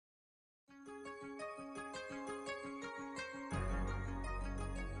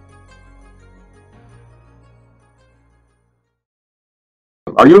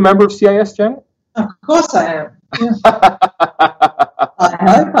Are you a member of CIS, Janet? Of course I am. Yeah. I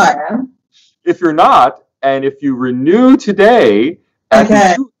hope I am. If you're not, and if you renew today at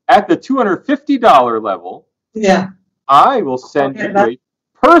the $250 level, I will send you a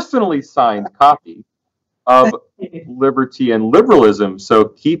personally signed copy of Liberty and Liberalism. So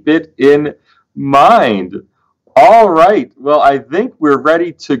keep it in mind. All right. Well, I think we're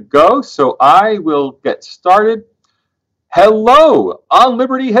ready to go. So I will get started. Hello. On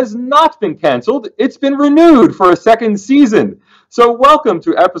Liberty has not been canceled. It's been renewed for a second season. So welcome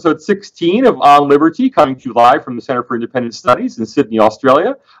to episode 16 of On Liberty, coming to you live from the Center for Independent Studies in Sydney,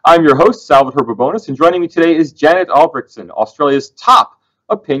 Australia. I'm your host, Salvatore Babonis, and joining me today is Janet Albrechtsen, Australia's top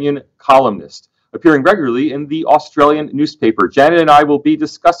opinion columnist, appearing regularly in the Australian newspaper. Janet and I will be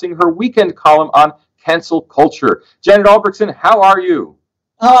discussing her weekend column on cancel culture. Janet Albrechtsen, how are you?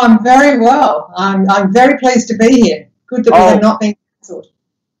 Oh, I'm very well. I'm very pleased to be here. Good that we have not been cancelled.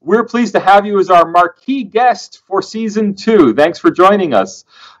 We're pleased to have you as our marquee guest for Season 2. Thanks for joining us.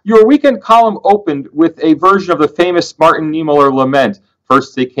 Your weekend column opened with a version of the famous Martin Niemöller lament.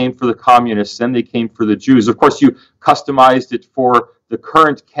 First they came for the communists, then they came for the Jews. Of course, you customized it for the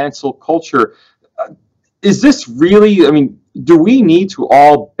current cancel culture. Is this really, do we need to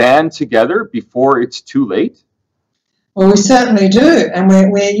all band together before it's too late? Well, we certainly do, and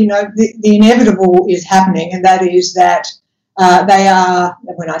we're the inevitable is happening, and that is that they are,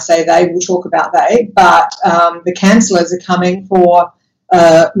 when I say they, we'll talk about they, but the cancellers are coming for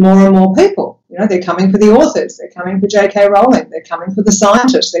more and more people. You know, they're coming for the authors, they're coming for J.K. Rowling, they're coming for the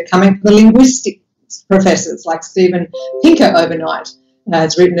scientists, they're coming for the linguistics professors like Steven Pinker overnight.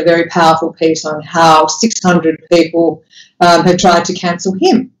 Has written a very powerful piece on how 600 people have tried to cancel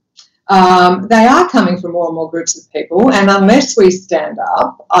him. They are coming from more and more groups of people, and unless we stand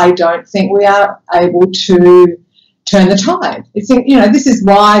up, I don't think we are able to turn the tide. This is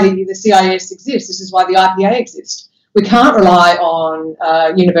why the CIS exists. This is why the IPA exists. We can't rely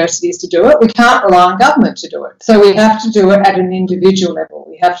on universities to do it. We can't rely on government to do it. So we have to do it at an individual level.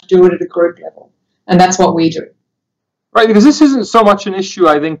 We have to do it at a group level, and that's what we do. Right, because this isn't so much an issue,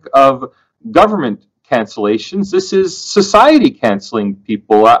 I think, of government cancellations. This is society canceling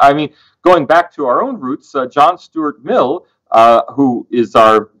people. Going back to our own roots, John Stuart Mill, who is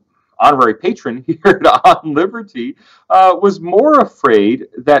our honorary patron here on Liberty, was more afraid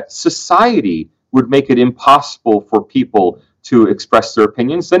that society would make it impossible for people to express their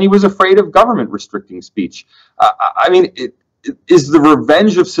opinions than he was afraid of government restricting speech. Is the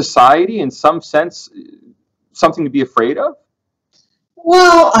revenge of society in some sense something to be afraid of?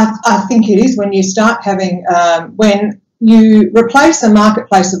 Well, I think it is when you start having, when you replace a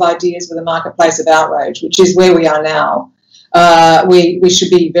marketplace of ideas with a marketplace of outrage, which is where we are now, we should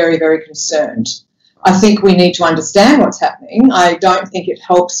be very, very concerned. I think we need to understand what's happening. I don't think it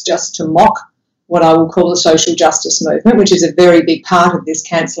helps just to mock what I will call the social justice movement, which is a very big part of this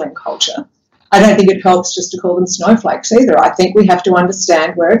cancelling culture. I don't think it helps just to call them snowflakes either. I think we have to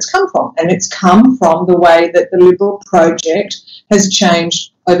understand where it's come from, and it's come from the way that the Liberal project has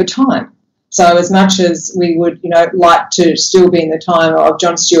changed over time. So as much as we would, like to still be in the time of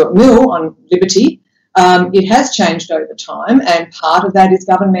John Stuart Mill on liberty, it has changed over time, and part of that is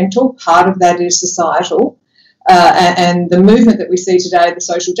governmental, part of that is societal, and the movement that we see today, the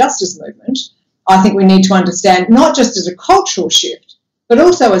social justice movement, I think we need to understand not just as a cultural shift, but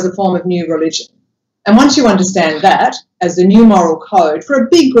also as a form of new religion. And once you understand that as the new moral code for a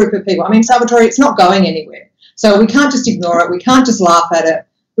big group of people, Salvatore, it's not going anywhere. So we can't just ignore it. We can't just laugh at it.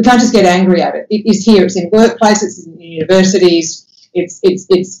 We can't just get angry at it. It is here. It's in workplaces, it's in universities,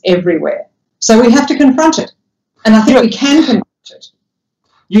 it's everywhere. So we have to confront it. And I think we can confront it.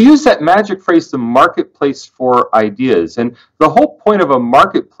 You use that magic phrase, the marketplace for ideas. And the whole point of a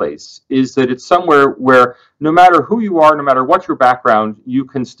marketplace is that it's somewhere where no matter who you are, no matter what your background, you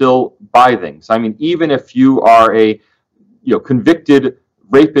can still buy things. Even if you are a convicted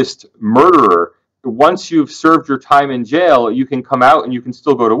rapist murderer, once you've served your time in jail, you can come out and you can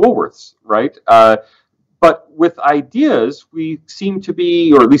still go to Woolworths, right? But with ideas, we seem to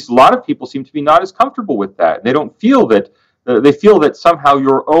be, or at least a lot of people seem to be not as comfortable with that. They don't feel that. They feel that somehow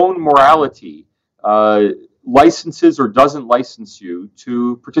your own morality licenses or doesn't license you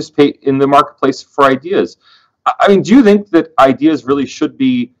to participate in the marketplace for ideas. Do you think that ideas really should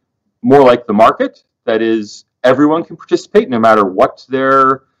be more like the market? That is, everyone can participate no matter what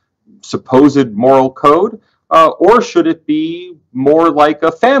their supposed moral code? Or should it be more like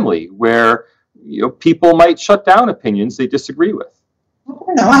a family where people might shut down opinions they disagree with? I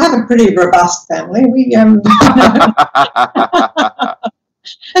don't know. I have a pretty robust family. We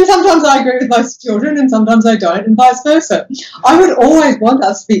And sometimes I agree with most children and sometimes I don't, and vice versa. I would always want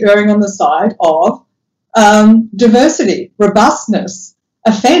us to be erring on the side of diversity, robustness,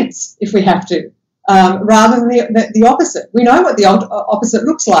 offence, if we have to, rather than the opposite. We know what the opposite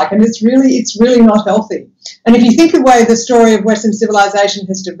looks like, and it's really not healthy. And if you think of the way the story of Western civilization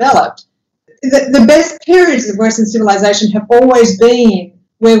has developed, the best periods of Western civilization have always been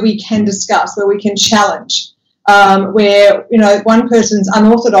where we can discuss, where we can challenge, where, you know, one person's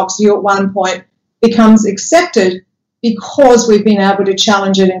unorthodox view at one point becomes accepted because we've been able to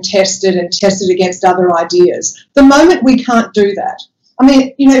challenge it and test it against other ideas. The moment we can't do that, I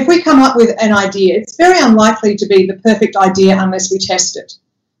mean, you know, if we come up with an idea, it's very unlikely to be the perfect idea unless we test it.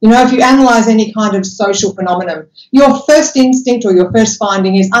 You know, if you analyse any kind of social phenomenon, your first instinct or your first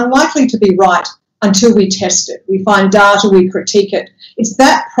finding is unlikely to be right until we test it. We find data, we critique it. It's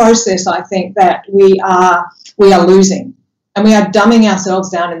that process, I think, that we are losing, and we are dumbing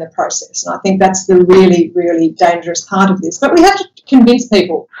ourselves down in the process. And I think that's the really, really dangerous part of this. But we have to convince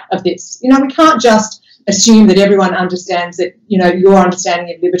people of this. You know, we can't just assume that everyone understands that, you know, your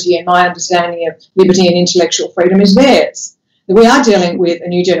understanding of liberty and my understanding of liberty and intellectual freedom is theirs. We are dealing with a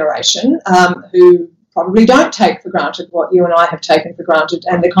new generation who probably don't take for granted what you and I have taken for granted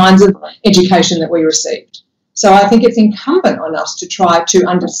and the kinds of education that we received. So I think it's incumbent on us to try to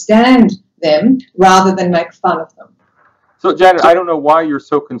understand them rather than make fun of them. So, Janet, I don't know why you're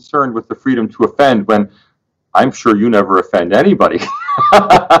so concerned with the freedom to offend when I'm sure you never offend anybody.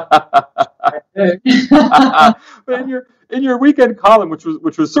 But in your weekend column, which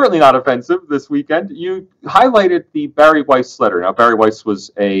was certainly not offensive this weekend, you highlighted the Barry Weiss letter. Now, Barry Weiss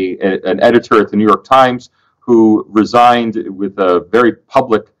was an editor at the New York Times who resigned with a very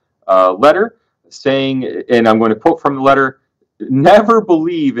public letter saying, and I'm going to quote from the letter, "Never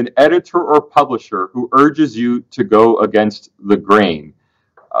believe an editor or publisher who urges you to go against the grain."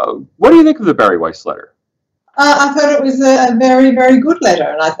 What do you think of the Barry Weiss letter? I thought it was a very, very good letter,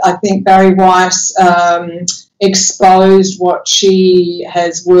 and I think Barry Weiss exposed what she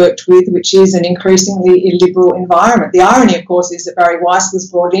has worked with, which is an increasingly illiberal environment. The irony, of course, is that Barry Weiss was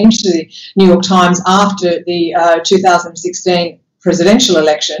brought into the New York Times after the 2016 presidential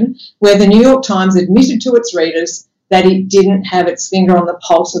election, where the New York Times admitted to its readers that it didn't have its finger on the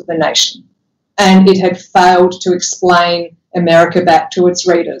pulse of the nation, and it had failed to explain America back to its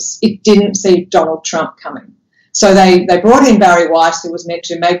readers. It didn't see Donald Trump coming. So they brought in Barry Weiss, who was meant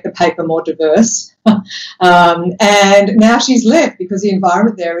to make the paper more diverse, and now she's left because the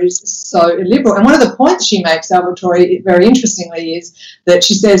environment there is so illiberal. And one of the points she makes, Salvatore, very interestingly, is that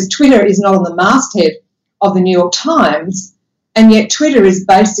she says Twitter is not on the masthead of the New York Times, and yet Twitter is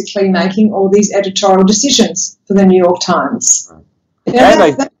basically making all these editorial decisions for the New York Times.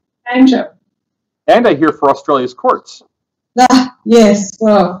 Right. That's danger. And I hear for Australia's courts. Yes,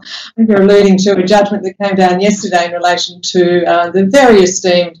 well, I think you're alluding to a judgment that came down yesterday in relation to the very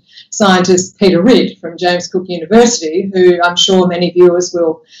esteemed scientist Peter Ridd from James Cook University, who I'm sure many viewers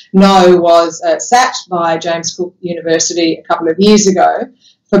will know was sacked by James Cook University a couple of years ago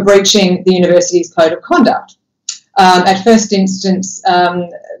for breaching the university's code of conduct. At first instance,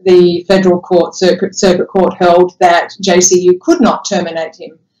 the federal court, circuit court, held that JCU could not terminate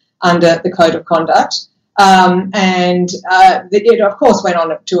him under the code of conduct. It, of course, went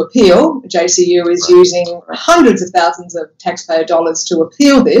on to appeal. JCU is using hundreds of thousands of taxpayer dollars to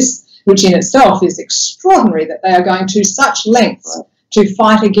appeal this, which in itself is extraordinary that they are going to such lengths to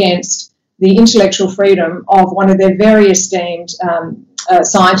fight against the intellectual freedom of one of their very esteemed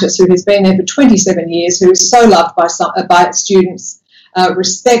scientists who has been there for 27 years, who is so loved by students,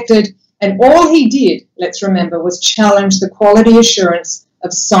 respected. And all he did, let's remember, was challenge the quality assurance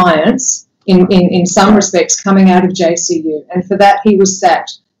of science in some respects coming out of JCU, and for that he was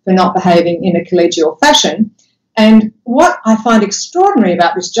sacked for not behaving in a collegial fashion. And what I find extraordinary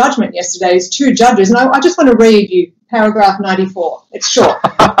about this judgment yesterday is two judges, and I just want to read you paragraph 94. It's short.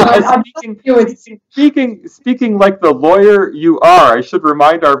 Speaking like the lawyer you are, I should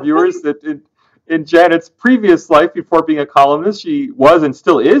remind our viewers that in Janet's previous life, before being a columnist, she was and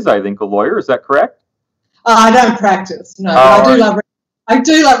still is, I think, a lawyer. Is that correct? I don't practice, no. I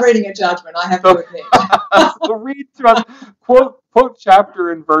do love reading a judgment, I have to admit. So read to us, quote chapter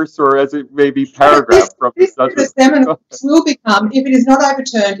and verse, or as it may be, paragraph from the judgment. This will become, if it is not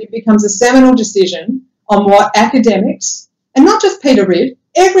overturned, it becomes a seminal decision on what academics, and not just Peter Ridd,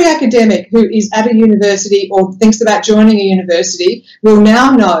 every academic who is at a university or thinks about joining a university will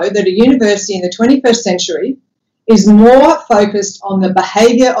now know that a university in the 21st century is more focused on the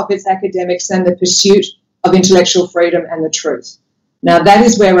behaviour of its academics than the pursuit of intellectual freedom and the truth. Now, that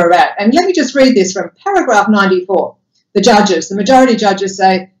is where we're at. And let me just read this from paragraph 94. the judges, the majority judges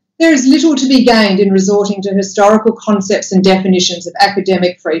say, there is little to be gained in resorting to historical concepts and definitions of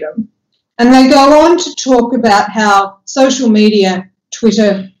academic freedom. And they go on to talk about how social media,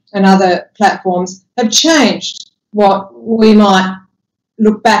 Twitter and other platforms have changed what we might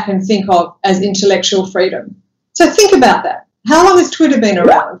look back and think of as intellectual freedom. So think about that. How long has Twitter been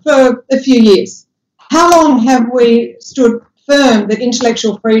around? For a few years. How long have we stood firm that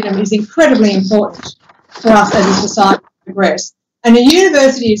intellectual freedom is incredibly important for us as a society to progress? And a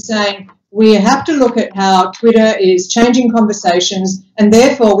university is saying we have to look at how Twitter is changing conversations and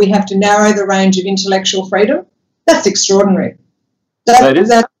therefore we have to narrow the range of intellectual freedom. That's extraordinary.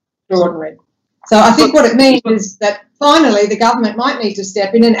 That's extraordinary. So I think what it means is that finally the government might need to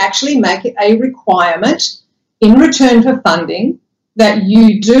step in and actually make it a requirement in return for funding that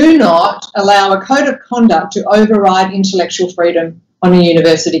you do not allow a code of conduct to override intellectual freedom on a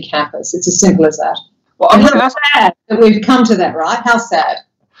university campus. It's as simple as that. Well, I'm going to ask sad that we've come to that, right? How sad.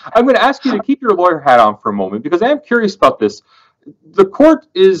 I'm going to ask you to keep your lawyer hat on for a moment because I am curious about this. The court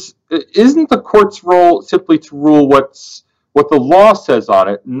isn't the court's role simply to rule what the law says on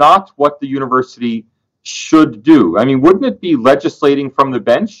it, not what the university should do. I mean, wouldn't it be legislating from the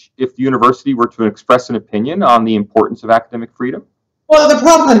bench if the university were to express an opinion on the importance of academic freedom? Well, the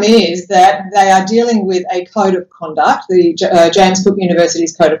problem is that they are dealing with a code of conduct, the James Cook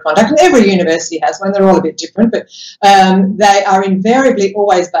University's code of conduct, and every university has one. They're all a bit different, but they are invariably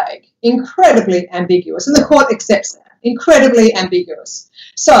always vague, incredibly ambiguous, and the court accepts that, incredibly ambiguous.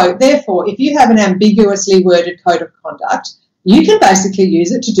 So, therefore, if you have an ambiguously worded code of conduct, you can basically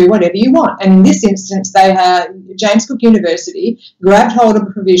use it to do whatever you want. And in this instance, James Cook University grabbed hold of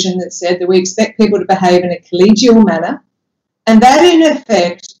a provision that said that we expect people to behave in a collegial manner, and that, in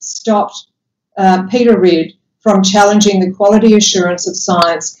effect, stopped Peter Ridd from challenging the quality assurance of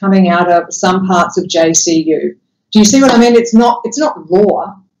science coming out of some parts of JCU. Do you see what I mean? It's not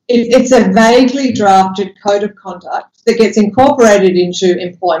law. It's a vaguely drafted code of conduct that gets incorporated into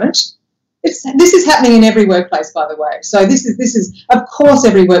employment. This is happening in every workplace, by the way. So this is, of course,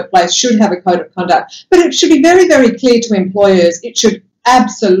 every workplace should have a code of conduct, but it should be very, very clear to employers. It should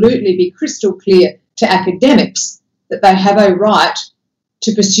absolutely be crystal clear to academics that they have a right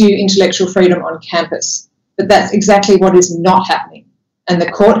to pursue intellectual freedom on campus. But that's exactly what is not happening. And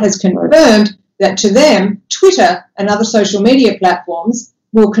the court has confirmed that to them, Twitter and other social media platforms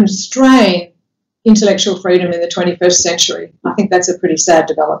will constrain intellectual freedom in the 21st century. I think that's a pretty sad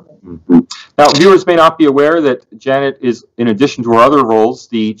development. Mm-hmm. Now, viewers may not be aware that Janet is, in addition to her other roles,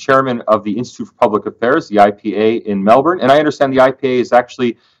 the chairman of the Institute for Public Affairs, the IPA in Melbourne. And I understand the IPA is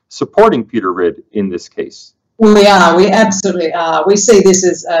actually supporting Peter Ridd in this case. We absolutely are. We see this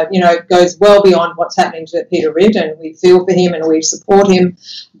as, goes well beyond what's happening to Peter Ridd, and we feel for him and we support him.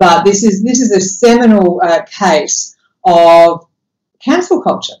 But this is a seminal case of cancel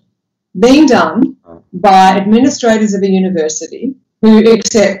culture being done by administrators of a university who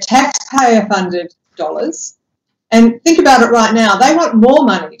accept taxpayer-funded dollars. And think about it right now. They want more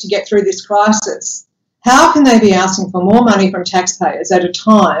money to get through this crisis. How can they be asking for more money from taxpayers at a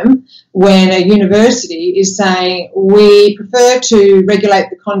time when a university is saying we prefer to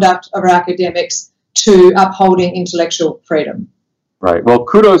regulate the conduct of our academics to upholding intellectual freedom? Right. Well,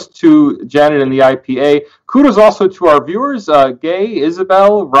 kudos to Janet and the IPA. Kudos also to our viewers, Gay,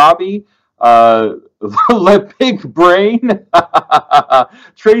 Isabel, Robbie, the Big Brain,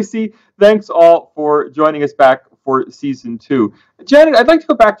 Tracy. Thanks all for joining us back for season 2. Janet, I'd like to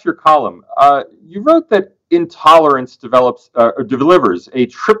go back to your column. You wrote that intolerance delivers a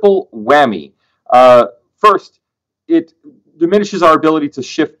triple whammy. First, it diminishes our ability to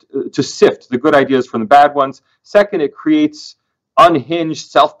sift the good ideas from the bad ones. Second, it creates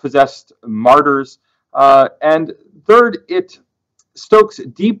unhinged, self-possessed martyrs. And third, it stokes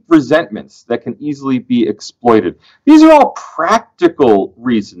deep resentments that can easily be exploited. These are all practical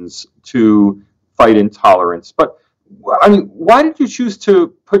reasons to fight intolerance. But I mean, why did you choose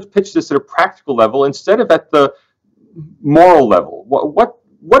to pitch this at a practical level instead of at the moral level?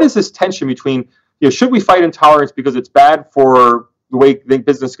 What is this tension between, should we fight intolerance because it's bad for the way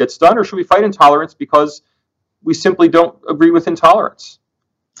business gets done, or should we fight intolerance because we simply don't agree with intolerance?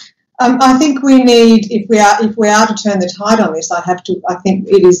 I think we need, if we are to turn the tide on this, I think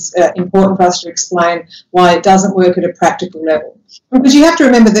it is important for us to explain why it doesn't work at a practical level. Because you have to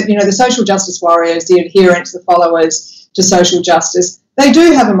remember that, the social justice warriors, the adherents, the followers to social justice, they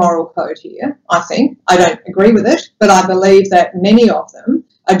do have a moral code here, I think. I don't agree with it, but I believe that many of them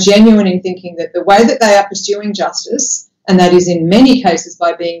are genuine in thinking that the way that they are pursuing justice and that is in many cases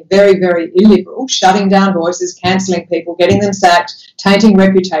by being very, very illiberal, shutting down voices, cancelling people, getting them sacked, tainting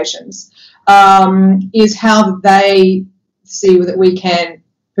reputations, is how they see that we can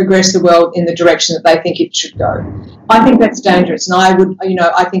progress the world in the direction that they think it should go. I think that's dangerous, and I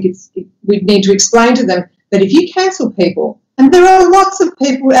think we need to explain to them that if you cancel people, and there are lots of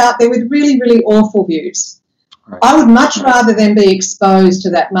people out there with really, really awful views, right, I would much rather them be exposed to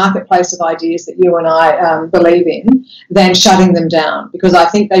that marketplace of ideas that you and I believe in than shutting them down, because I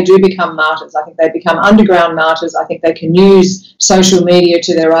think they do become martyrs. I think they become underground martyrs. I think they can use social media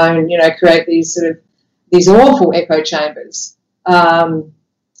to their own, create these awful echo chambers.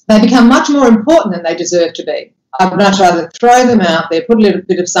 They become much more important than they deserve to be. I'd much rather throw them out there, put a little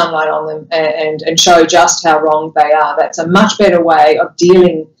bit of sunlight on them and show just how wrong they are. That's a much better way of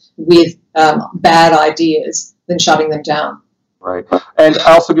dealing with bad ideas than shutting them down. Right. And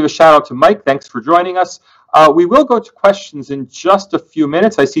I also give a shout out to Mike. Thanks for joining us. We will go to questions in just a few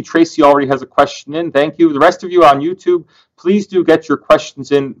minutes. I see Tracy already has a question in. Thank you. The rest of you on YouTube, please do get your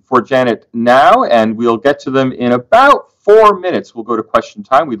questions in for Janet now, and we'll get to them in about 4 minutes. We'll go to question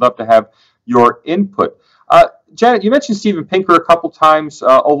time. We'd love to have your input. Janet, you mentioned Steven Pinker a couple times,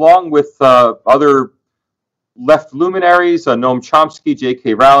 along with other left luminaries, Noam Chomsky,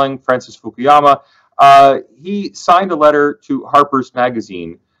 J.K. Rowling, Francis Fukuyama. He signed a letter to Harper's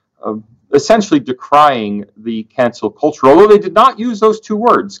Magazine, essentially decrying the cancel culture, although they did not use those two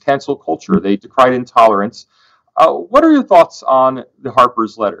words, cancel culture. They decried intolerance. What are your thoughts on the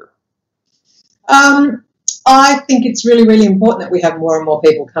Harper's letter? I think it's really, really important that we have more and more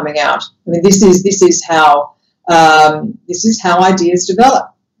people coming out. I mean, this is how ideas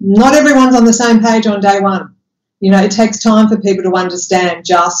develop. Not everyone's on the same page on day one. It takes time for people to understand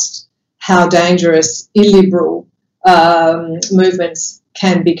just how dangerous illiberal movements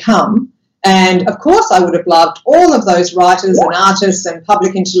can become. And of course, I would have loved all of those writers and artists and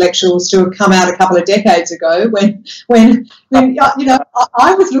public intellectuals to have come out a couple of decades ago when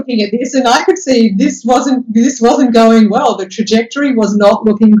I was looking at this and I could see this wasn't going well. The trajectory was not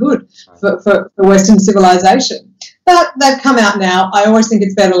looking good for Western civilization. But they've come out now. I always think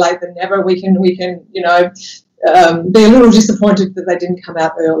it's better late than never. We can be a little disappointed that they didn't come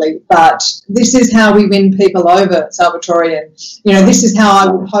out early, but this is how we win people over, Salvatore, and this is how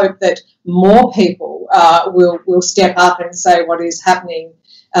I would hope that more people will step up and say what is happening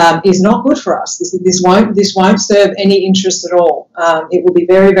is not good for us. This won't serve any interest at all. It will be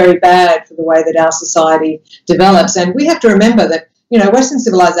very, very bad for the way that our society develops, and we have to remember that Western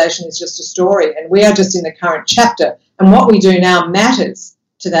civilization is just a story, and we are just in the current chapter, and what we do now matters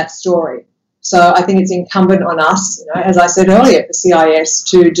to that story. So I think it's incumbent on us, as I said earlier, the CIS,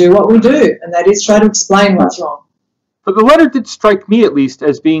 to do what we do, and that is try to explain what's wrong. But the letter did strike me, at least,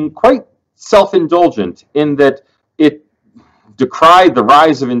 as being quite self-indulgent in that it decried the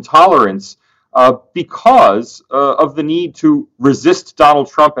rise of intolerance because of the need to resist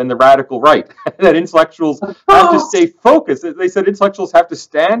Donald Trump and the radical right. That intellectuals have to stay focused. They said intellectuals have to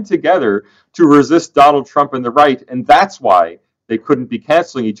stand together to resist Donald Trump and the right, and that's why they couldn't be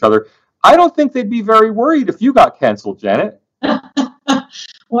canceling each other. I don't think they'd be very worried if you got canceled, Janet.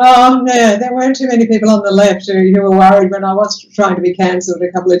 Well, no, there weren't too many people on the left who were worried when I was trying to be cancelled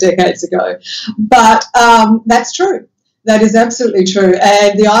a couple of decades ago. But that's true. That is absolutely true.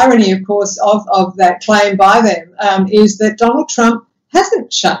 And the irony, of course, of that claim by them is that Donald Trump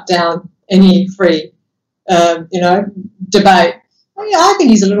hasn't shut down any free, debate. I think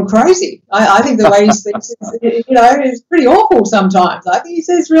he's a little crazy. I think the way he speaks is pretty awful sometimes. I think he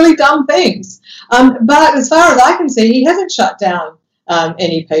says really dumb things. But as far as I can see, he hasn't shut down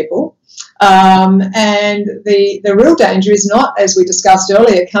any people. And the real danger is not, as we discussed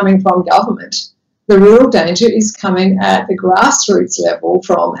earlier, coming from government. The real danger is coming at the grassroots level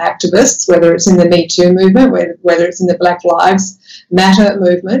from activists, whether it's in the Me Too movement, whether it's in the Black Lives Matter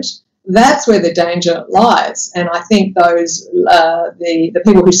movement. That's where the danger lies, and I think those the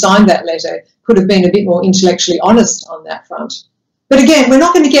people who signed that letter could have been a bit more intellectually honest on that front. But again, we're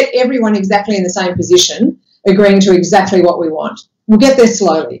not going to get everyone exactly in the same position, agreeing to exactly what we want. We'll get there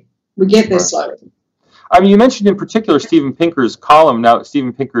slowly. We get there slowly. I mean, you mentioned in particular Steven Pinker's column. Now,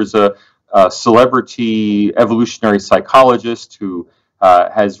 Steven Pinker's a celebrity evolutionary psychologist who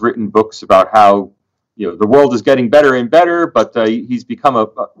has written books about how the world is getting better and better, but he's become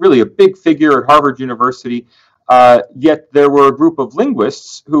really a big figure at Harvard University. Yet there were a group of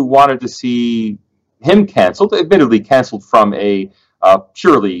linguists who wanted to see him canceled, admittedly canceled from a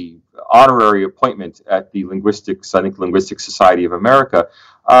purely honorary appointment at the Linguistic Society of America.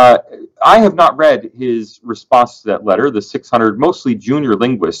 I have not read his response to that letter. The 600 mostly junior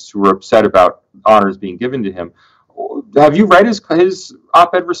linguists who were upset about honors being given to him Have you read his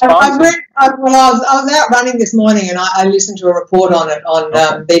op-ed response? I was out running this morning, and I listened to a report on it on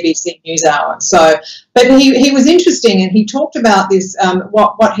BBC NewsHour. So, but he was interesting, and he talked about this.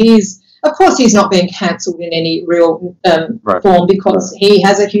 What he's, of course, he's not being cancelled in any real form, because he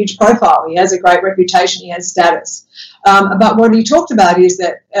has a huge profile, he has a great reputation, he has status. But what he talked about is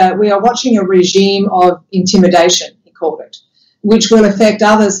that we are watching a regime of intimidation, he called it, which will affect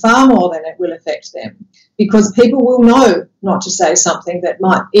others far more than it will affect them, because people will know not to say something that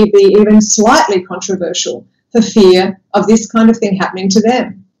might be even slightly controversial for fear of this kind of thing happening to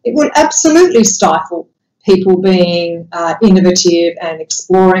them. It will absolutely stifle people being innovative and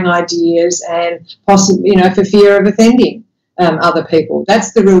exploring ideas, and possibly, for fear of offending other people.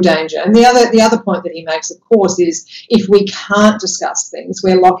 That's the real danger. And the other point that he makes, of course, is if we can't discuss things,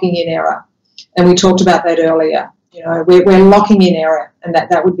 we're locking in error. And we talked about that earlier. We're locking in error, and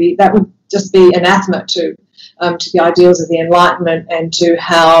that would just be anathema to the ideals of the Enlightenment and to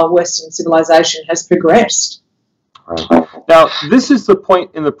how Western civilization has progressed. Right. Now, this is the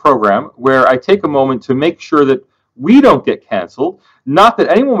point in the program where I take a moment to make sure that we don't get canceled. Not that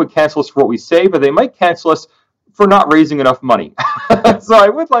anyone would cancel us for what we say, but they might cancel us for not raising enough money. So I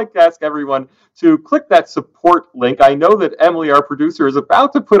would like to ask everyone to click that support link. I know that Emily, our producer, is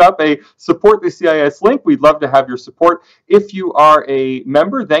about to put up a support the CIS link. We'd love to have your support. If you are a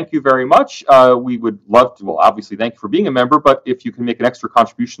member, thank you very much. We would love to, well, obviously, thank you for being a member, but if you can make an extra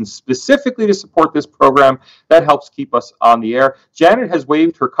contribution specifically to support this program, that helps keep us on the air. Janet has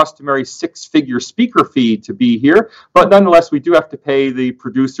waived her customary 6-figure speaker fee to be here, but nonetheless, we do have to pay the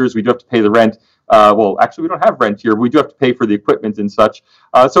producers, we do have to pay the rent. Well, actually, we don't have rent here. We do have to pay for the equipment and such.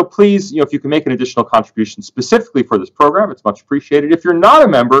 So please, if you can make an additional contribution specifically for this program, it's much appreciated. If you're not a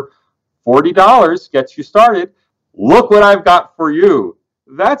member, $40 gets you started. Look what I've got for you.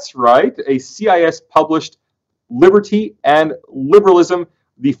 That's right, a CIS-published Liberty and Liberalism,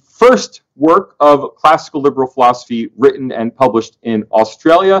 the first work of classical liberal philosophy written and published in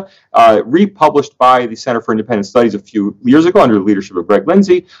Australia, republished by the Center for Independent Studies a few years ago under the leadership of Greg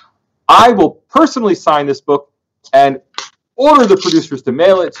Lindsay. I will personally sign this book and order the producers to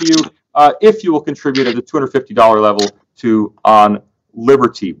mail it to you if you will contribute at the $250 level to On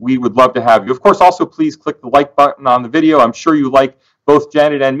Liberty. We would love to have you. Of course, also please click the like button on the video. I'm sure you like both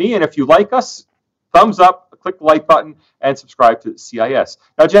Janet and me, and if you like us, thumbs up, click the like button, and subscribe to CIS.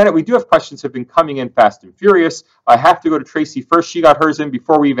 Now, Janet, we do have questions that have been coming in fast and furious. I have to go to Tracy first. She got hers in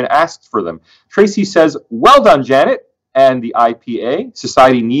before we even asked for them. Tracy says, well done, Janet and the IPA.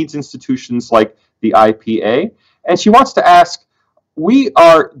 Society needs institutions like the IPA. And she wants to ask, we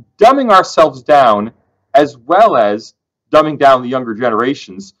are dumbing ourselves down as well as dumbing down the younger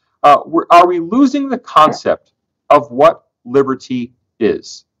generations. Are we losing the concept of what liberty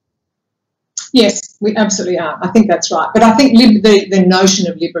is? Yes, we absolutely are. I think that's right. But I think the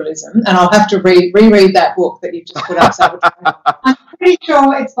notion of liberalism, and I'll have to reread that book that you just put up, Salvatore. I'm pretty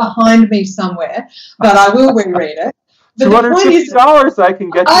sure it's behind me somewhere, but I will reread it. $250, I can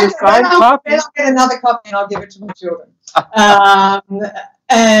get you a signed copy. I'll get another copy and I'll give it to my children.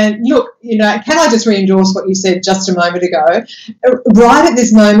 And look, can I just re-endorse what you said just a moment ago? Right at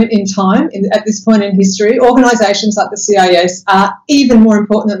this moment in time, at this point in history, organisations like the CIS are even more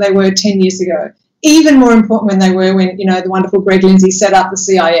important than they were 10 years ago. Even more important when they were when, the wonderful Greg Lindsay set up the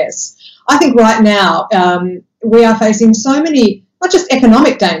CIS. I think right now we are facing so many, not just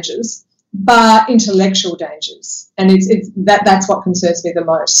economic dangers, but intellectual dangers, and that's what concerns me the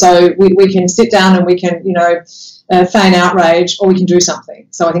most. So we can sit down and we can feign outrage, or we can do something.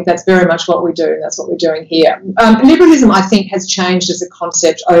 So I think that's very much what we do, and that's what we're doing here. Liberalism, I think, has changed as a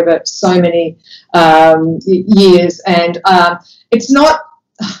concept over so many years, and it's not.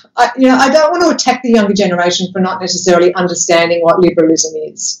 I don't want to attack the younger generation for not necessarily understanding what liberalism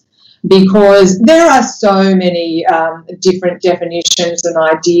is, because there are so many different definitions and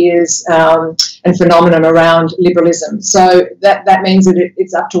ideas and phenomenon around liberalism. So that means that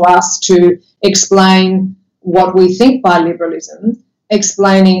it's up to us to explain what we think by liberalism,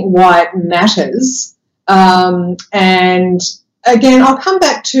 explaining why it matters. And again, I'll come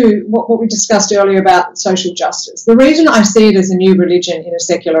back to what we discussed earlier about social justice. The reason I see it as a new religion in a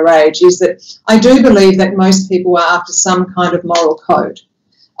secular age is that I do believe that most people are after some kind of moral code.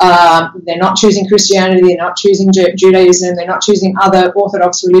 They're not choosing Christianity, they're not choosing Judaism, they're not choosing other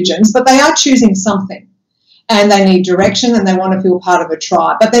orthodox religions, but they are choosing something. And they need direction and they want to feel part of a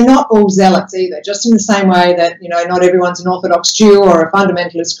tribe. But they're not all zealots either, just in the same way that, not everyone's an Orthodox Jew or a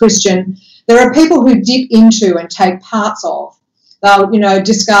fundamentalist Christian. There are people who dip into and take parts of. They'll,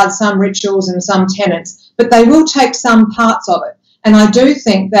 discard some rituals and some tenets, but they will take some parts of it. And I do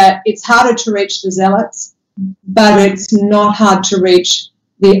think that it's harder to reach the zealots but it's not hard to reach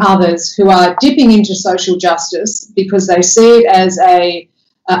the others who are dipping into social justice because they see it as a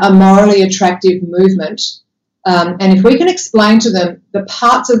morally attractive movement. And if we can explain to them the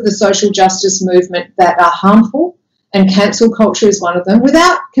parts of the social justice movement that are harmful, and cancel culture is one of them,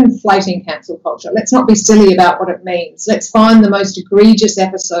 without conflating cancel culture. Let's not be silly about what it means. Let's find the most egregious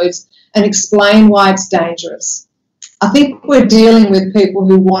episodes and explain why it's dangerous. I think we're dealing with people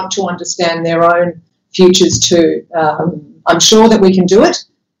who want to understand their own futures too. I'm sure that we can do it.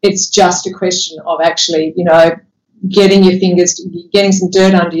 It's just a question of actually, getting some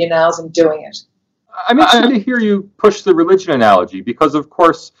dirt under your nails and doing it. I'm interested to hear you push the religion analogy because, of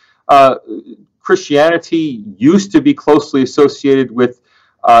course, Christianity used to be closely associated with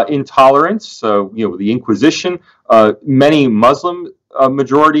intolerance. So, the Inquisition. Many Muslim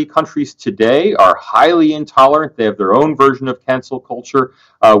majority countries today are highly intolerant. They have their own version of cancel culture,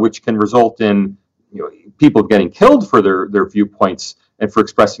 which can result in people getting killed for their viewpoints and for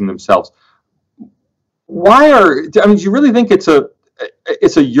expressing themselves. Do you really think it's a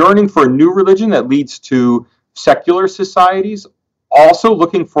yearning for a new religion that leads to secular societies also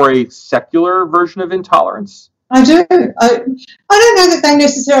looking for a secular version of intolerance? I do. I don't know that they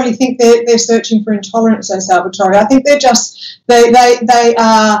necessarily think they're searching for intolerance, though, Salvatore. I think they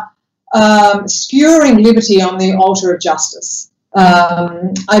are skewering liberty on the altar of justice.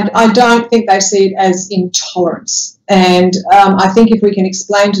 I don't think they see it as intolerance. And I think if we can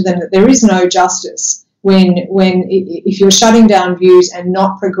explain to them that there is no justice if you're shutting down views and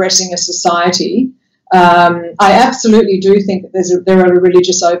not progressing a society, I absolutely do think that there are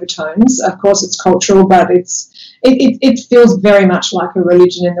religious overtones. Of course, it's cultural, but it feels very much like a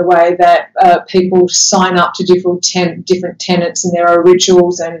religion in the way that people sign up to different tenets, and there are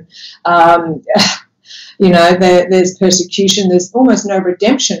rituals, and there's persecution. There's almost no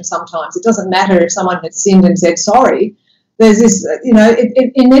redemption sometimes. It doesn't matter if someone has sinned and said sorry. There's this,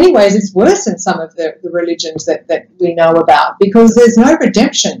 in many ways, it's worse than some of the religions that we know about because there's no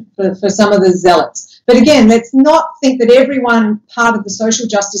redemption for some of the zealots. But again, let's not think that everyone part of the social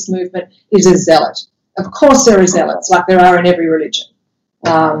justice movement is a zealot. Of course there are zealots, like there are in every religion.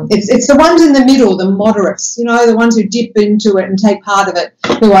 It's the ones in the middle, the moderates, the ones who dip into it and take part of it,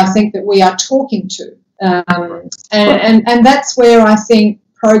 who I think that we are talking to. And that's where I think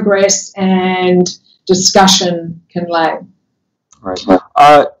progress and discussion can lay. Right.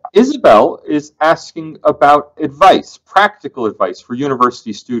 Isabel is asking about advice, practical advice for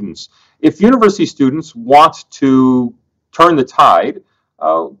university students. If university students want to turn the tide,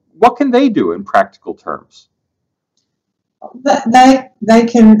 what can they do in practical terms? They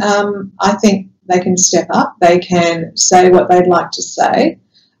can, I think they can step up. They can say what they'd like to say.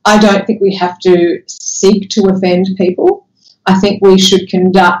 I don't think we have to seek to offend people. I think we should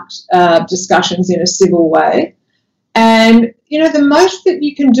conduct discussions in a civil way. And, the most that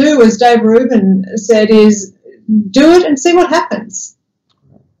you can do, as Dave Rubin said, is do it and see what happens.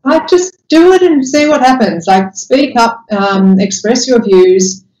 Right? Just do it and see what happens. Like, speak up, express your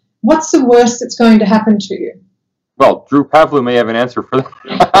views. What's the worst that's going to happen to you? Well, Drew Pavlou may have an answer for that.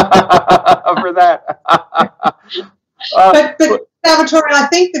 But Salvatore, I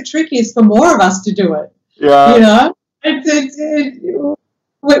think the trick is for more of us to do it. Yeah. There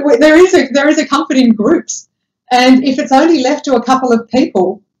is a comfort in groups. And if it's only left to a couple of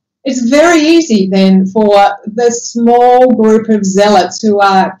people, it's very easy then for the small group of zealots who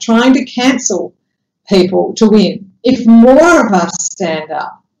are trying to cancel people to win. If more of us stand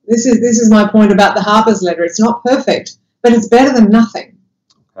up, this is my point about the Harper's letter. It's not perfect, but it's better than nothing.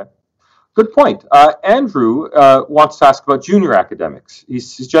 Okay. Good point. Andrew wants to ask about junior academics. He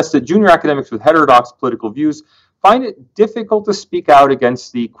suggests that junior academics with heterodox political views find it difficult to speak out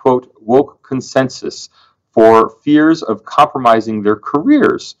against the, quote, woke consensus for fears of compromising their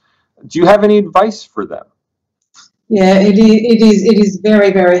careers. Do you have any advice for them? Yeah, it is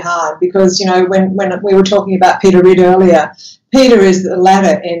very, very hard because, when we were talking about Peter Ridd earlier, Peter is the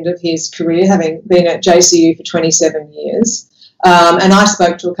latter end of his career, having been at JCU for 27 years. And I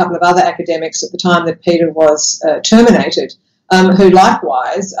spoke to a couple of other academics at the time that Peter was terminated, who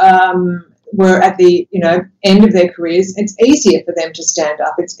likewise were at the end of their careers. It's easier for them to stand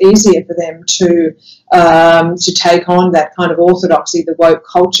up. It's easier for them to take on that kind of orthodoxy, the woke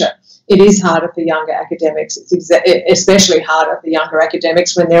culture. It is harder for younger academics. It's especially harder for younger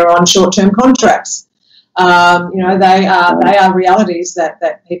academics when they're on short-term contracts. They are realities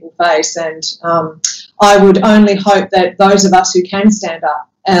that people face, and I would only hope that those of us who can stand up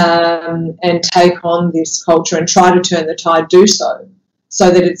and take on this culture and try to turn the tide do so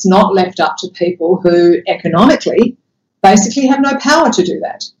that it's not left up to people who economically basically have no power to do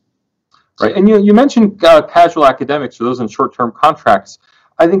that. Right. And you mentioned casual academics or those in short-term contracts.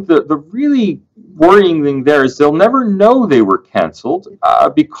 I think the really worrying thing there is they'll never know they were canceled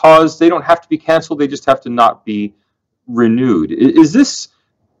because they don't have to be canceled. They just have to not be renewed. Is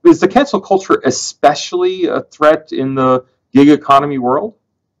the cancel culture especially a threat in the gig economy world?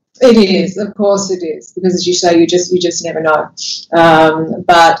 It is, of course it is, because as you say, you just never know.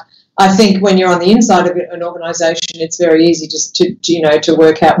 But I think when you're on the inside of an organisation, it's very easy just to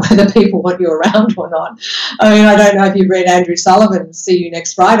work out whether people want you around or not. I mean, I don't know if you've read Andrew Sullivan's "See You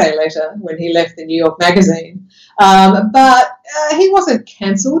Next Friday" letter when he left the New York Magazine, but he wasn't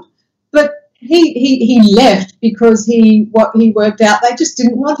cancelled, but he left because what he worked out they just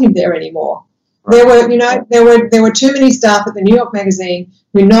didn't want him there anymore. There were too many staff at the New York Magazine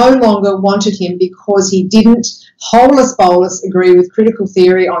who no longer wanted him because he didn't holus bolus agree with critical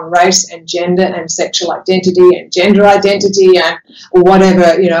theory on race and gender and sexual identity and gender identity and whatever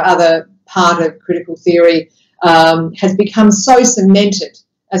other part of critical theory has become so cemented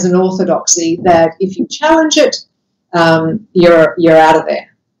as an orthodoxy that if you challenge it, you're out of there.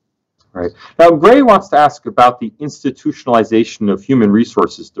 Right. Now, Gray wants to ask about the institutionalization of human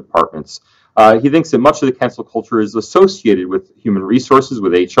resources departments. He thinks that much of the cancel culture is associated with human resources,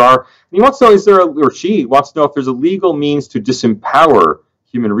 with HR. And he wants to know, she wants to know if there's a legal means to disempower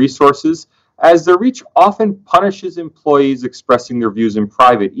human resources, as their reach often punishes employees expressing their views in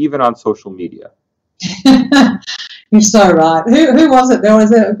private, even on social media. You're so right. Who was it? There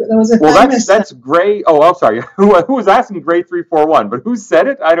was a well, famous... that's Gray. Oh, I'm sorry. Who was asking Gray 341? But who said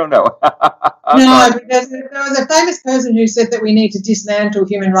it? I don't know. No, because there was a famous person who said that we need to dismantle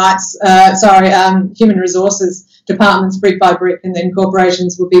human resources departments brick by brick, and then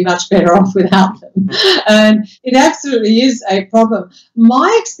corporations would be much better off without them. And it absolutely is a problem.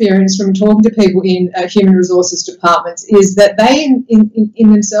 My experience from talking to people in human resources departments is that they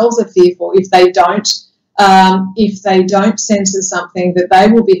in themselves are fearful if they don't censor something, that they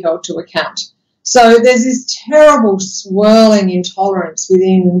will be held to account. So there's this terrible swirling intolerance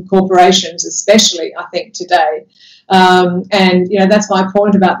within corporations, especially, I think, today. And, that's my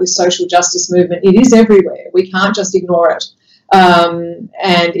point about this social justice movement. It is everywhere. We can't just ignore it. And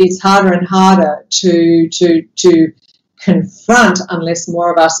it's harder and harder to confront unless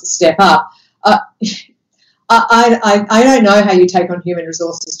more of us step up. I don't know how you take on human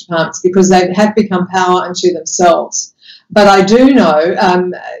resources departments because they have become power unto themselves. But I do know,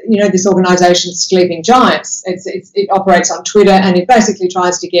 this organisation, Sleeping Giants, it operates on Twitter, and it basically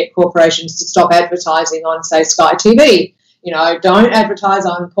tries to get corporations to stop advertising on, say, Sky TV. Don't advertise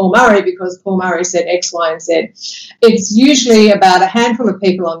on Paul Murray because Paul Murray said X, Y, and Z. It's usually about a handful of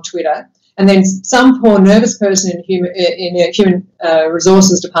people on Twitter, and then some poor nervous person in a human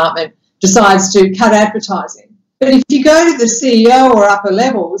resources department decides to cut advertising. But if you go to the CEO or upper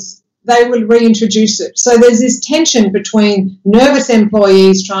levels, they will reintroduce it. So there's this tension between nervous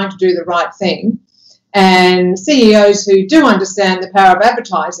employees trying to do the right thing and CEOs who do understand the power of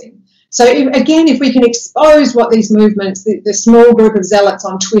advertising. So if we can expose what these movements, the small group of zealots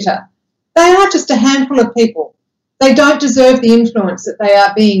on Twitter, they are just a handful of people. They don't deserve the influence that they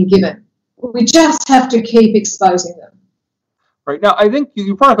are being given. We just have to keep exposing them. Right. Now, I think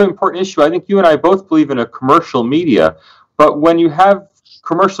you brought up an important issue. I think you and I both believe in a commercial media, but when you have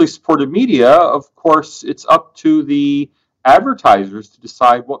commercially supported media, of course, it's up to the advertisers to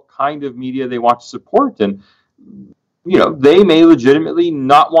decide what kind of media they want to support. And, they may legitimately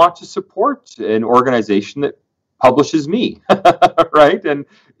not want to support an organization that publishes me, right? And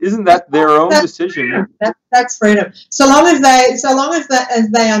isn't that their own decision? That's freedom. So long as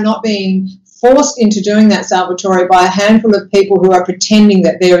they are not being forced into doing that, Salvatore, by a handful of people who are pretending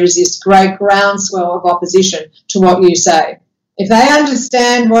that there is this great groundswell of opposition to what you say. If they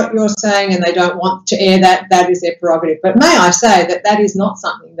understand what you're saying and they don't want to air that, that is their prerogative. But may I say that is not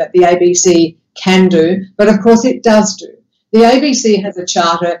something that the ABC can do, but of course it does do. The ABC has a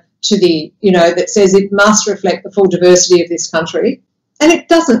charter that says it must reflect the full diversity of this country, and it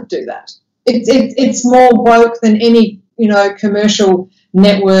doesn't do that. It's more woke than any commercial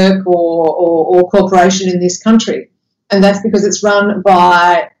network or corporation in this country, and that's because it's run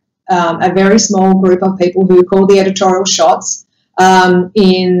by a very small group of people who call the editorial shots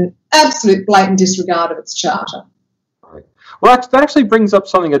in absolute blatant disregard of its charter. Right. Well, that actually brings up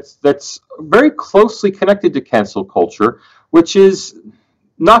something that's very closely connected to cancel culture, which is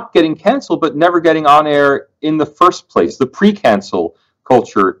not getting canceled, but never getting on air in the first place, the pre-cancel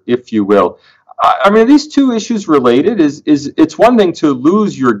culture, if you will. I mean, are these two issues related? It's one thing to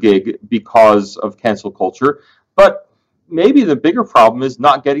lose your gig because of cancel culture, but maybe the bigger problem is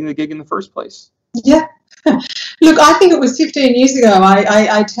not getting the gig in the first place. Yeah. Look, I think it was 15 years ago.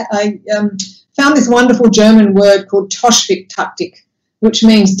 I found this wonderful German word called Toschwig-Taktik, which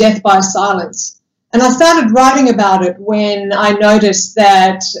means death by silence. And I started writing about it when I noticed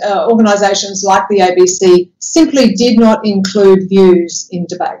that organisations like the ABC simply did not include views in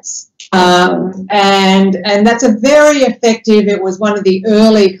debates. And that's a very effective, it was one of the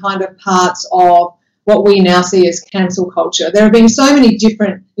early kind of parts of what we now see as cancel culture. There have been so many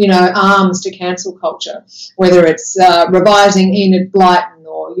different, arms to cancel culture, whether it's revising Enid Blyton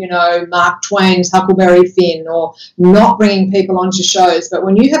or, Mark Twain's Huckleberry Finn, or not bringing people onto shows. But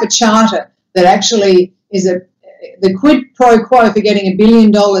when you have a charter that actually is the quid pro quo for getting $1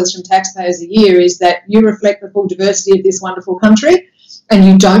 billion from taxpayers a year is that you reflect the full diversity of this wonderful country, and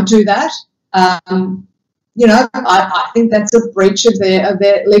you don't do that, I think that's a breach of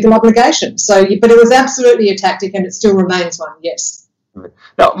their legal obligation. So, but it was absolutely a tactic, and it still remains one, yes.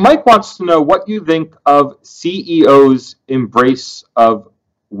 Now, Mike wants to know what you think of CEOs' embrace of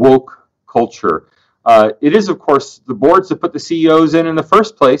woke culture. It is, of course, the boards that put the CEOs in the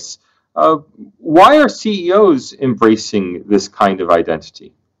first place. Why are CEOs embracing this kind of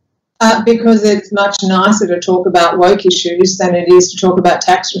identity? Because it's much nicer to talk about woke issues than it is to talk about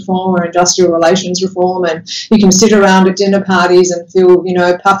tax reform or industrial relations reform, and you can sit around at dinner parties and feel,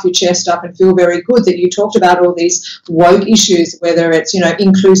 puff your chest up and feel very good that you talked about all these woke issues, whether it's,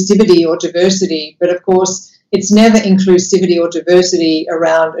 inclusivity or diversity. But of course, it's never inclusivity or diversity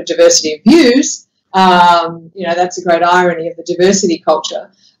around a diversity of views. That's a great irony of the diversity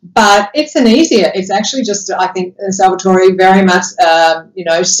culture. But it's actually just, I think, Salvatore, very much,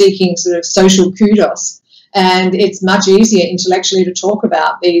 seeking sort of social kudos. And it's much easier intellectually to talk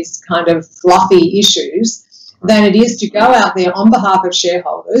about these kind of fluffy issues than it is to go out there on behalf of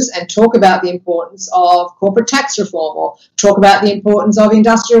shareholders and talk about the importance of corporate tax reform, or talk about the importance of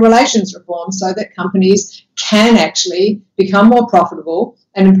industrial relations reform, so that companies can actually become more profitable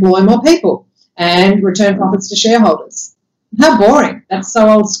and employ more people and return profits to shareholders. How boring. That's so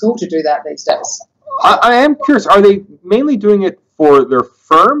old school to do that these days. I am curious, are they mainly doing it for their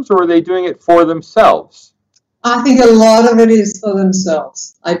firms, or are they doing it for themselves? I think a lot of it is for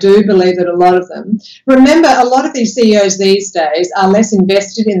themselves. I do believe that a lot of them. Remember, a lot of these CEOs these days are less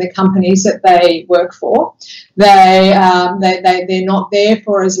invested in the companies that they work for. They're not there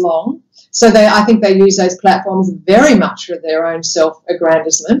for as long. So I think they use those platforms very much for their own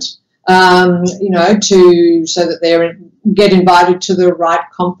self-aggrandizement. So that they get invited to the right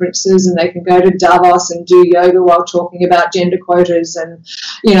conferences, and they can go to Davos and do yoga while talking about gender quotas and,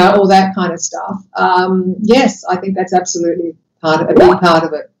 all that kind of stuff. Yes, I think that's absolutely a big part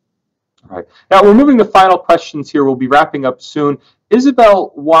of it. All right. Now, we're moving to final questions here. We'll be wrapping up soon.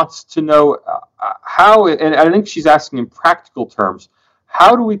 Isabel wants to know how, and I think she's asking in practical terms,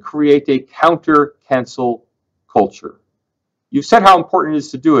 how do we create a counter-cancel culture? You've said how important it is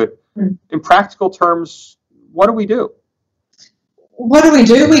to do it. In practical terms, what do we do? What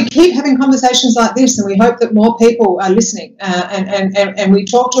do? We keep having conversations like this, and we hope that more people are listening, and we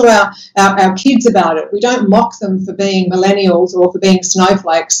talk to our kids about it. We don't mock them for being millennials or for being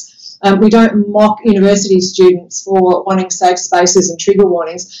snowflakes. We don't mock university students for wanting safe spaces and trigger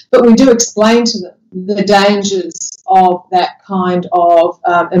warnings, but we do explain to them the dangers of that kind of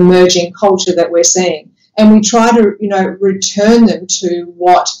emerging culture that we're seeing. And we try to, return them to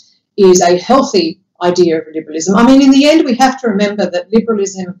what is a healthy idea of liberalism. I mean, in the end, we have to remember that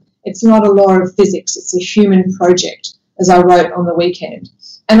liberalism, it's not a law of physics, it's a human project, as I wrote on the weekend.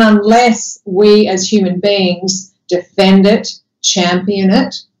 And unless we as human beings defend it, champion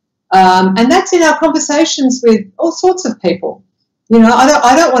it, and that's in our conversations with all sorts of people.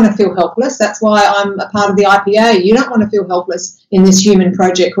 I don't want to feel helpless. That's why I'm a part of the IPA. You don't want to feel helpless in this human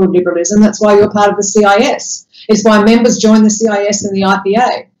project called liberalism. That's why you're part of the CIS. It's why members join the CIS and the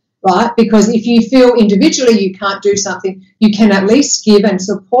IPA, right? Because if you feel individually you can't do something, you can at least give and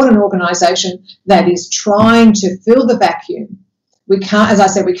support an organisation that is trying to fill the vacuum. We can't, as I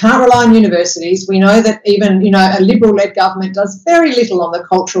said, we can't rely on universities. We know that even, a Liberal-led government does very little on the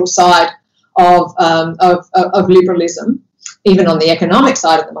cultural side of liberalism, even on the economic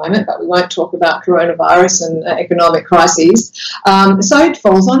side at the moment, but we won't talk about coronavirus and economic crises. So it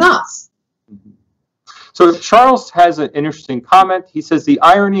falls on us. So Charles has an interesting comment. He says, the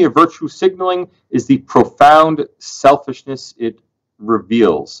irony of virtue signaling is the profound selfishness it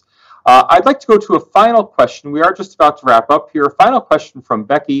reveals. I'd like to go to a final question. We are just about to wrap up here. A final question from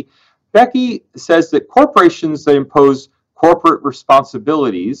Becky. Becky says that corporations that impose corporate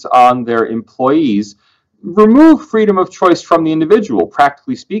responsibilities on their employees remove freedom of choice from the individual.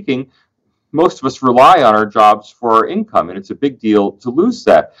 Practically speaking, most of us rely on our jobs for our income, and it's a big deal to lose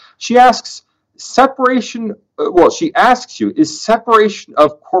that. She asks, separation well, she asks you, is separation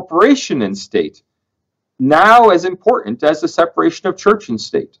of corporation and state now as important as the separation of church and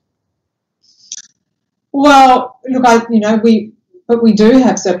state? Well, look, we do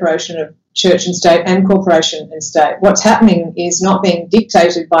have separation of church and state and corporation and state. What's happening is not being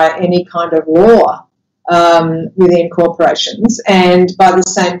dictated by any kind of law within corporations, and by the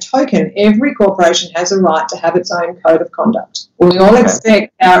same token, every corporation has a right to have its own code of conduct. We all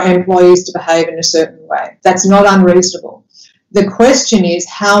expect our employees to behave in a certain way. That's not unreasonable. The question is,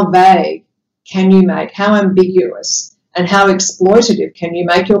 how vague can you make, how ambiguous and how exploitative can you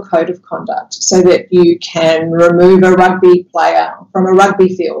make your code of conduct so that you can remove a rugby player from a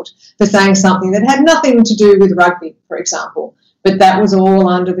rugby field for saying something that had nothing to do with rugby, for example, but that was all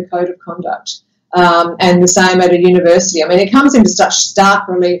under the code of conduct. And the same at a university. I mean, it comes into such stark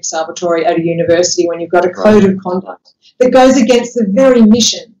relief, Salvatore, at a university when you've got a code of conduct that goes against the very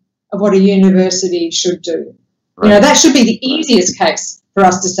mission of what a university should do. Right. You know, that should be the easiest case for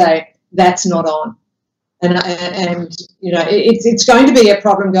us to say that's not on. And you know, it's going to be a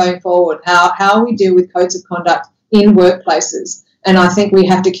problem going forward, how we deal with codes of conduct in workplaces. And I think we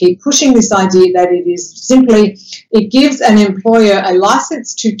have to keep pushing this idea that it is simply, it gives an employer a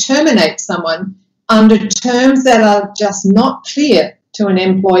license to terminate someone under terms that are just not clear to an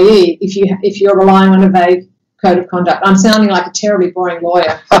employee if you're relying on a vague code of conduct. I'm sounding like a terribly boring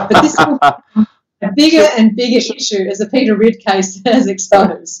lawyer, but this is a bigger and bigger issue, as the Peter Ridd case has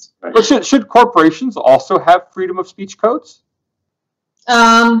exposed. But should corporations also have freedom of speech codes?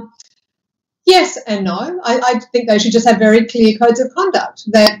 Yes and no. I think they should just have very clear codes of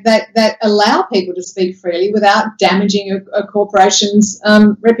conduct that allow people to speak freely without damaging a corporation's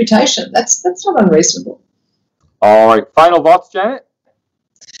reputation. That's not unreasonable. All right. Final thoughts, Janet?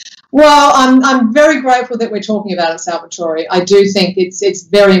 Well, I'm very grateful that we're talking about it, Salvatore. I do think it's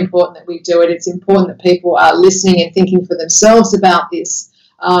very important that we do it. It's important that people are listening and thinking for themselves about this.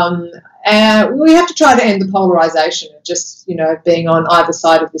 And we have to try to end the polarisation of just, you know, being on either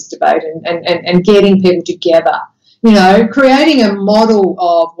side of this debate and getting people together, you know, creating a model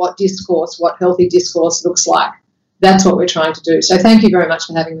of what healthy discourse looks like. That's what we're trying to do. So thank you very much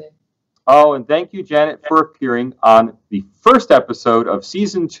for having me. Oh, and thank you, Janet, for appearing on the first episode of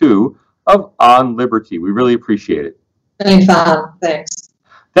Season 2 of On Liberty. We really appreciate it. Been fun. Thanks.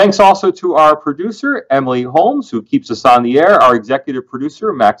 Thanks also to our producer, Emily Holmes, who keeps us on the air, our executive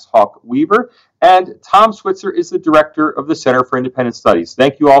producer, Max Hawk-Weaver, and Tom Switzer is the director of the Center for Independent Studies.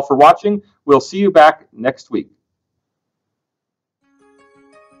 Thank you all for watching. We'll see you back next week.